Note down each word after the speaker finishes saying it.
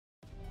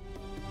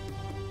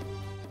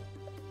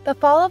The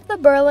fall of the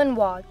Berlin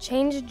Wall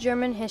changed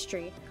German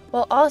history,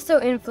 while also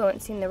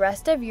influencing the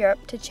rest of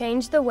Europe to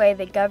change the way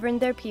they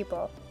governed their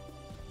people.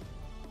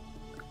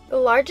 The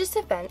largest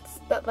events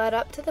that led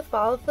up to the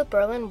fall of the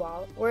Berlin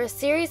Wall were a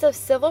series of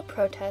civil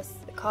protests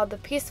called the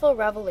Peaceful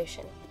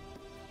Revolution.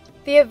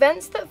 The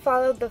events that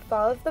followed the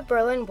fall of the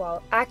Berlin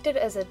Wall acted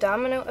as a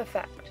domino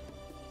effect.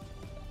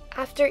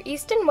 After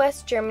East and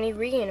West Germany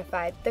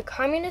reunified, the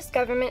communist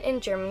government in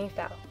Germany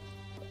fell.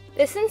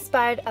 This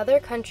inspired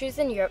other countries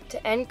in Europe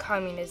to end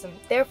communism,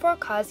 therefore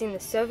causing the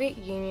Soviet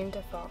Union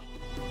to fall.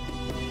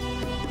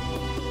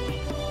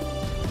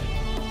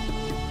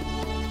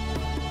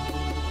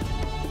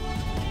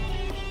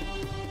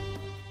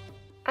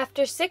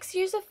 After 6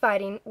 years of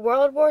fighting,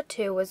 World War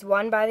II was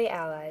won by the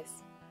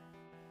Allies.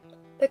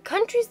 The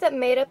countries that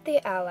made up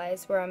the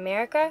Allies were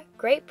America,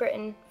 Great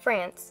Britain,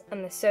 France,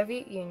 and the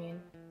Soviet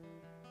Union.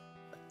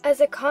 As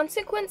a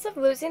consequence of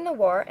losing the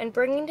war and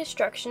bringing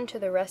destruction to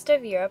the rest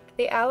of Europe,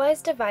 the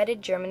Allies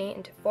divided Germany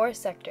into 4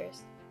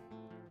 sectors.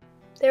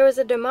 There was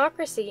a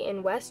democracy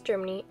in West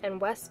Germany and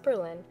West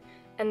Berlin,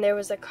 and there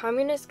was a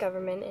communist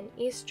government in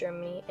East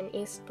Germany and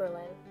East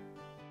Berlin.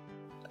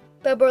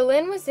 Though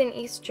Berlin was in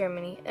East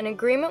Germany, an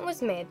agreement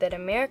was made that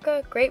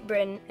America, Great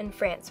Britain, and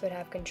France would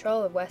have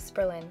control of West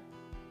Berlin.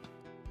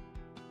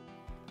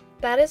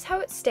 That is how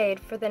it stayed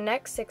for the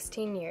next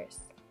 16 years.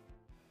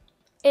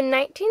 In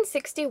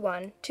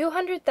 1961,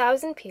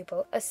 200,000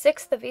 people, a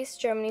sixth of East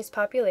Germany's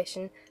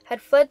population,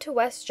 had fled to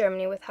West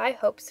Germany with high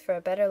hopes for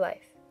a better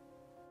life.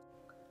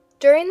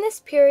 During this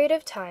period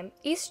of time,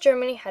 East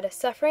Germany had a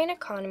suffering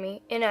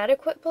economy,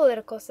 inadequate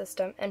political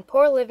system, and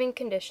poor living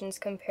conditions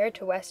compared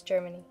to West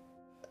Germany.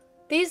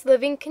 These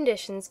living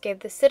conditions gave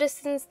the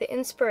citizens the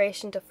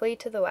inspiration to flee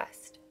to the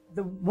West.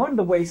 One of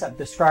the ways I've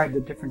described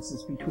the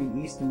differences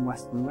between East and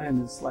West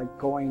Berlin is like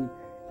going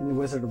in The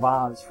Wizard of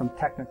Oz from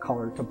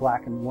Technicolor to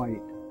black and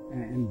white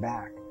and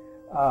back.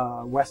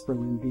 West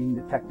Berlin being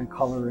the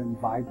Technicolor and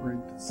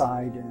vibrant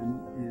side,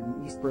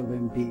 and East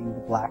Berlin being the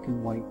black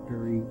and white,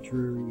 very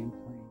dreary and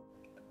plain.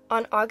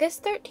 On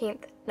August 13,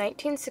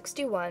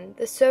 1961,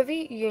 the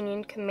Soviet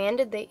Union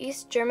commanded the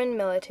East German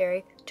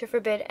military to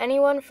forbid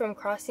anyone from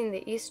crossing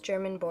the East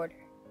German border.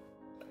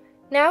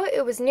 Now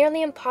it was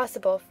nearly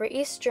impossible for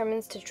East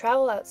Germans to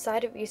travel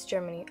outside of East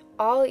Germany.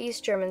 All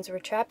East Germans were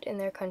trapped in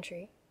their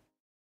country.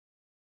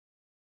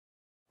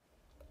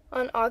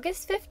 On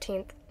August 15,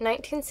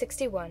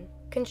 1961,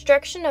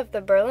 construction of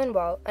the Berlin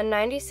Wall, a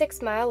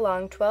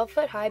 96-mile-long,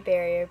 12-foot-high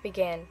barrier,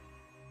 began.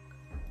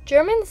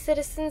 German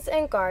citizens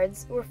and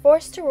guards were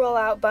forced to roll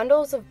out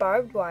bundles of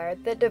barbed wire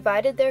that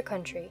divided their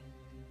country.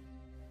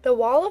 The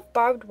wall of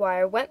barbed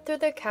wire went through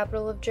the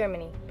capital of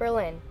Germany,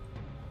 Berlin.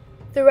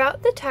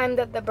 Throughout the time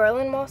that the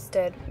Berlin Wall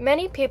stood,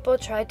 many people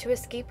tried to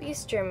escape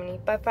East Germany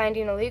by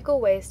finding illegal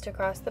ways to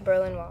cross the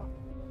Berlin Wall.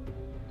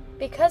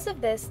 Because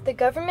of this, the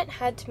government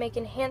had to make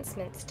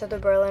enhancements to the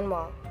Berlin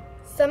Wall.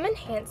 Some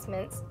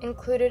enhancements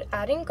included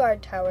adding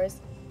guard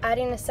towers,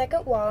 adding a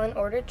second wall in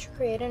order to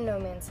create a no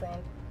man's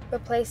land,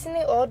 replacing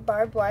the old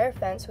barbed wire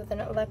fence with an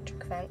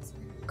electric fence,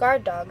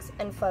 guard dogs,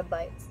 and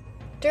floodlights.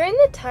 During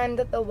the time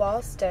that the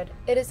wall stood,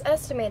 it is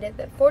estimated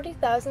that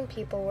 40,000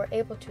 people were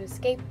able to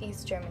escape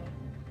East Germany.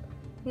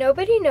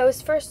 Nobody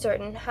knows for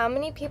certain how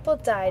many people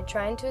died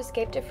trying to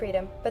escape to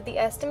freedom, but the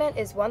estimate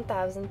is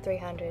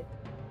 1,300.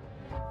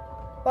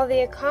 While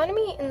the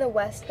economy in the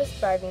West was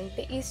thriving,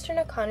 the Eastern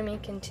economy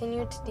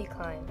continued to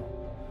decline.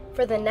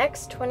 For the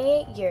next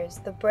 28 years,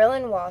 the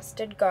Berlin Wall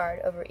stood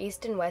guard over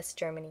East and West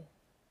Germany.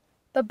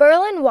 The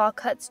Berlin Wall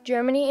cuts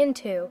Germany in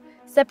two,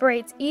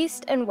 separates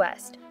East and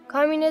West,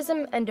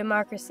 communism and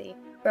democracy,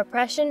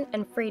 repression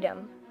and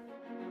freedom.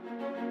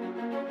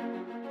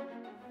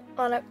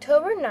 On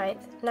October 9,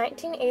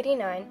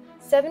 1989,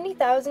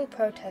 70,000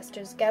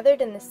 protesters gathered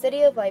in the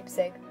city of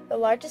Leipzig, the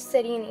largest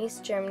city in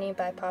East Germany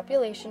by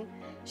population,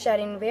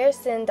 shouting Wir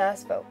Sind Ein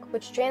Volk,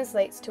 which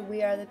translates to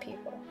We Are the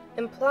People,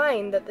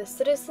 implying that the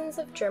citizens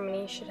of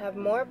Germany should have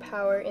more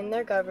power in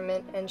their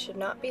government and should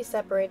not be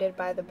separated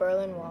by the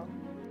Berlin Wall.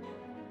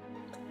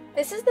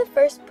 This is the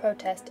first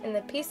protest in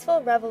the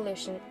Peaceful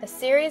Revolution, a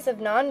series of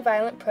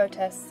non-violent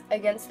protests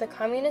against the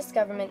communist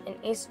government in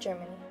East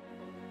Germany.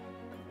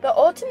 The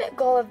ultimate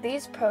goal of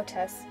these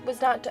protests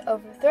was not to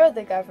overthrow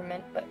the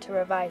government, but to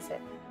revise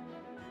it.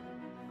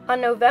 On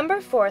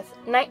November 4,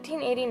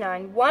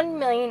 1989, 1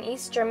 million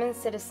East German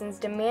citizens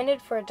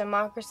demanded for a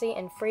democracy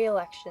and free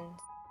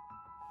elections.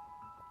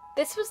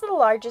 This was the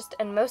largest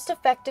and most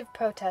effective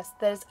protest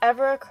that has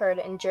ever occurred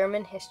in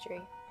German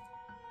history.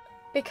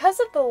 Because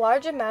of the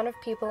large amount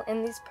of people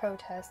in these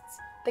protests,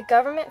 the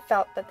government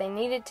felt that they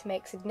needed to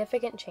make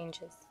significant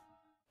changes.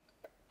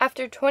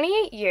 After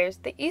 28 years,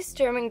 the East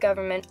German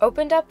government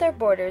opened up their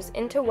borders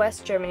into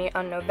West Germany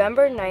on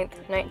November 9,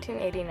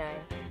 1989.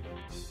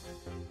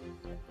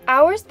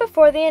 Hours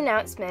before the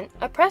announcement,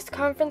 a press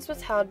conference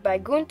was held by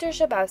Günter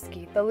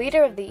Schabowski, the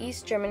leader of the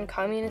East German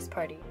Communist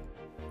Party.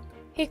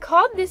 He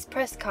called this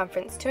press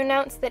conference to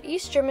announce that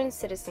East German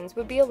citizens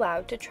would be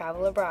allowed to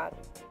travel abroad.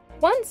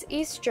 Once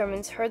East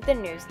Germans heard the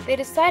news, they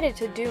decided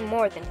to do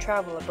more than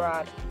travel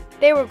abroad.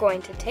 They were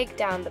going to take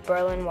down the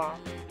Berlin Wall.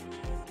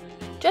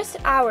 Just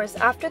hours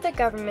after the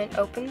government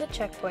opened the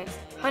checkpoints,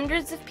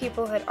 hundreds of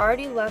people had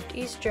already left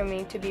East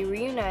Germany to be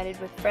reunited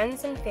with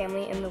friends and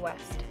family in the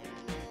West.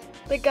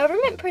 The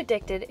government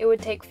predicted it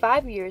would take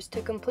 5 years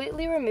to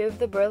completely remove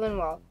the Berlin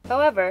Wall.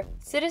 However,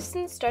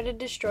 citizens started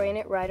destroying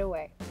it right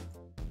away.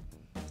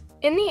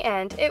 In the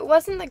end, it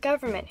wasn't the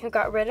government who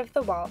got rid of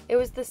the wall, it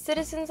was the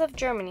citizens of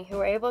Germany who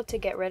were able to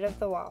get rid of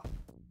the wall.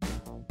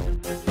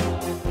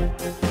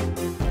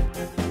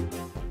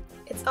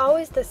 It's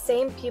always the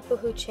same people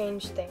who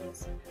change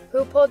things.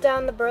 Who pulled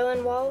down the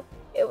Berlin Wall?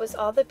 It was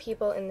all the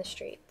people in the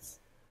streets.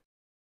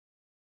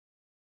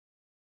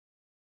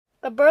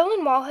 The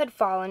Berlin Wall had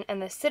fallen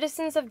and the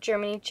citizens of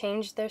Germany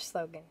changed their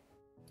slogan.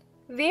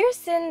 Wir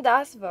sind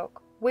das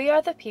Volk, we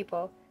are the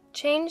people,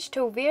 changed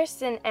to Wir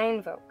sind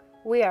ein Volk,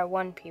 we are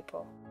one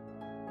people.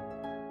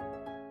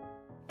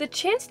 The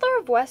Chancellor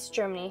of West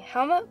Germany,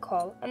 Helmut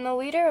Kohl, and the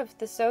leader of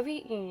the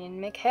Soviet Union,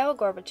 Mikhail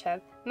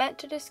Gorbachev, met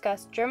to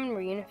discuss German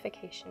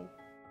reunification.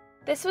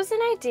 This was an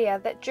idea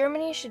that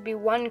Germany should be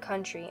one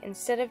country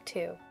instead of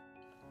two.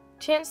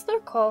 Chancellor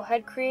Kohl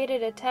had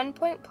created a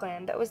 10-point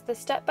plan that was the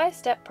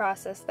step-by-step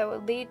process that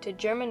would lead to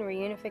German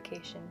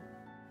reunification.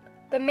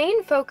 The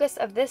main focus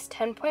of this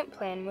 10-point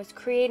plan was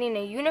creating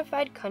a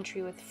unified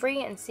country with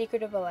free and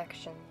secretive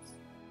elections.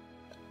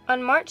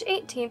 On March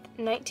 18,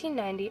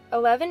 1990,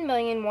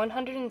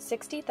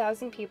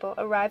 11,160,000 people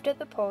arrived at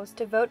the polls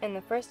to vote in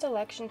the first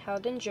election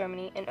held in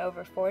Germany in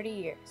over 40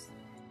 years.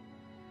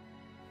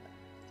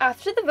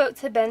 After the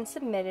votes had been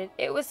submitted,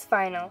 it was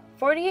final.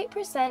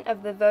 48%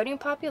 of the voting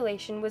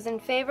population was in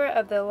favor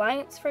of the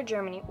Alliance for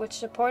Germany, which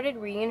supported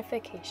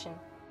reunification.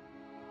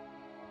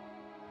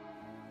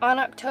 On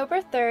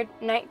October 3,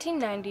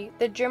 1990,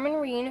 the German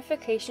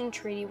Reunification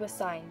Treaty was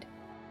signed.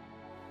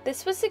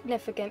 This was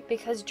significant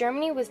because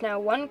Germany was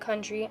now one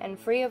country and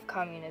free of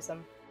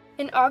communism.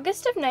 In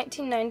August of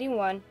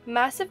 1991,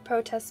 massive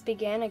protests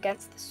began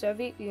against the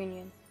Soviet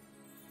Union.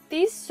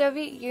 These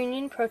Soviet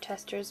Union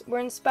protesters were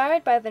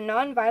inspired by the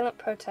non-violent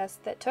protests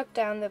that took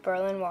down the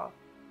Berlin Wall.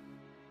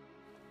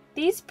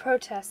 These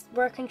protests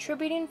were a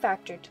contributing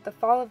factor to the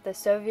fall of the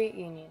Soviet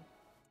Union.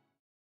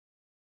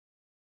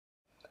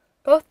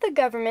 Both the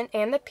government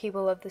and the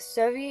people of the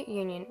Soviet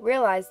Union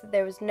realized that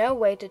there was no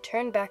way to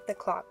turn back the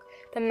clock.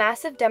 The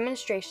massive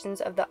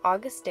demonstrations of the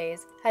August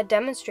days had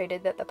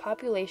demonstrated that the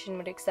population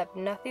would accept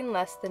nothing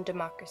less than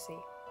democracy.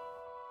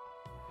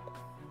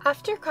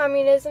 After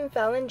communism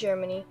fell in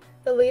Germany,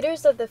 the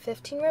leaders of the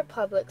 15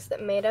 republics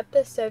that made up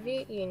the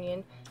Soviet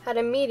Union had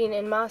a meeting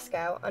in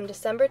Moscow on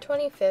December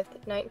 25,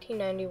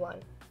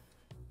 1991.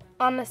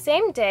 On the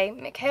same day,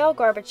 Mikhail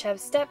Gorbachev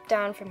stepped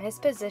down from his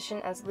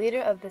position as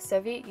leader of the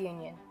Soviet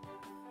Union.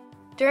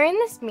 During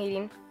this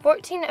meeting,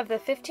 14 of the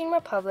 15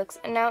 republics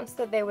announced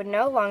that they would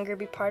no longer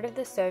be part of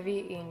the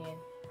Soviet Union.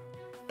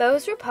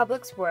 Those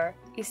republics were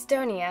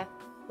Estonia,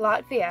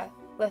 Latvia,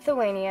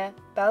 Lithuania,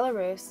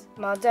 Belarus,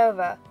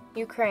 Moldova,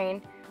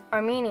 Ukraine,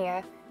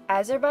 Armenia,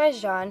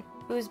 Azerbaijan,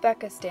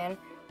 Uzbekistan,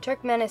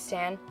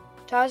 Turkmenistan,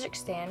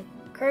 Tajikistan,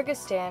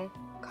 Kyrgyzstan,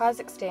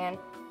 Kazakhstan,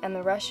 and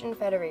the Russian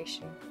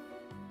Federation.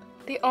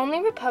 The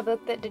only republic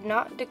that did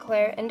not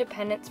declare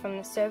independence from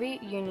the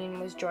Soviet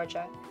Union was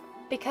Georgia.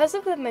 Because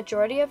of the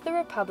majority of the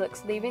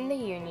republics leaving the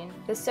Union,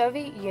 the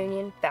Soviet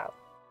Union fell.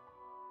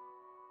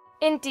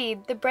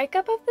 Indeed, the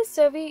breakup of the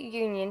Soviet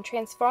Union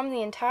transformed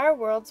the entire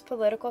world's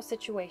political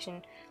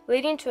situation,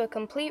 leading to a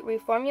complete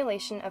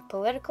reformulation of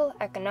political,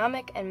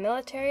 economic, and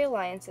military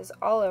alliances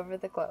all over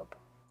the globe.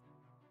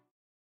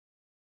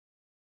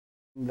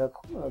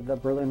 The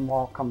Berlin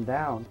Wall come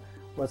down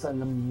was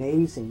an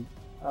amazing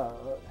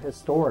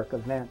historic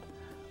event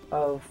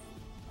of,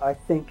 I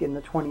think, in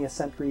the 20th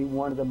century,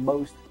 one of the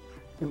most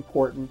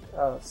important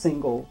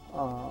single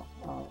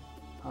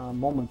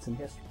moments in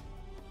history.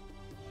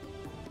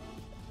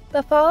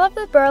 The fall of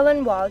the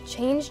Berlin Wall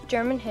changed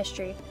German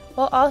history,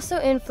 while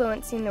also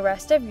influencing the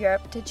rest of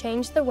Europe to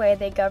change the way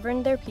they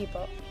governed their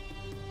people.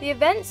 The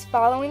events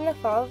following the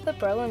fall of the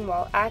Berlin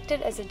Wall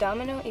acted as a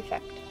domino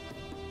effect.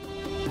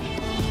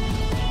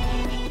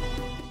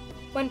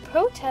 When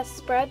protests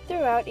spread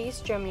throughout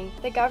East Germany,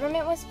 the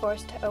government was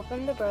forced to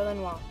open the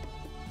Berlin Wall.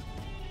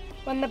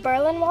 When the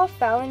Berlin Wall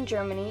fell in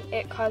Germany,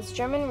 it caused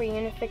German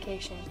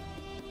reunification.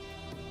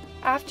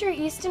 After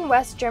East and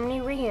West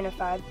Germany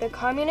reunified, the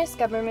communist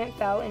government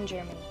fell in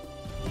Germany.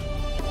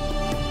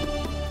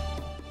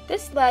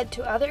 This led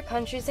to other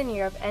countries in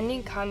Europe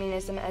ending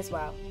communism as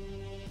well.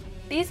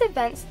 These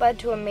events led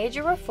to a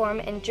major reform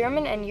in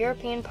German and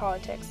European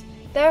politics,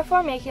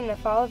 therefore making the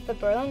fall of the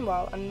Berlin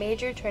Wall a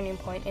major turning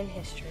point in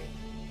history.